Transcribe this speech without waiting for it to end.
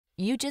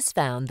You just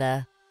found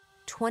the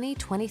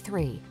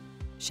 2023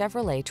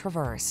 Chevrolet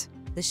Traverse.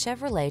 The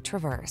Chevrolet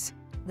Traverse,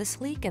 the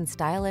sleek and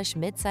stylish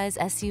midsize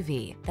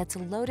SUV that's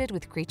loaded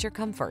with creature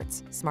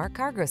comforts, smart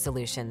cargo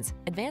solutions,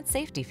 advanced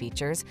safety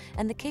features,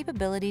 and the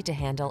capability to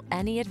handle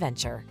any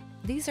adventure.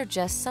 These are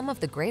just some of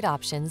the great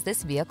options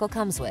this vehicle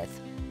comes with: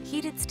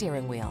 heated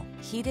steering wheel,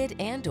 heated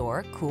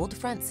and/or cooled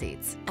front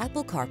seats,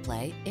 Apple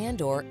CarPlay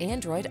and/or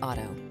Android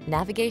Auto,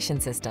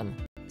 navigation system,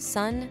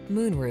 sun,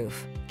 moonroof,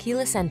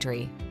 keyless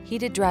entry,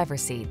 heated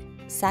driver's seat,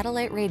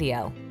 satellite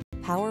radio,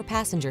 power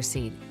passenger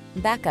seat,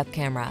 backup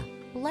camera.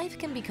 Life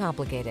can be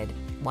complicated.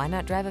 Why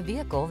not drive a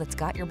vehicle that's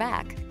got your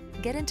back?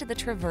 Get into the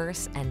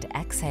Traverse and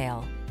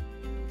exhale.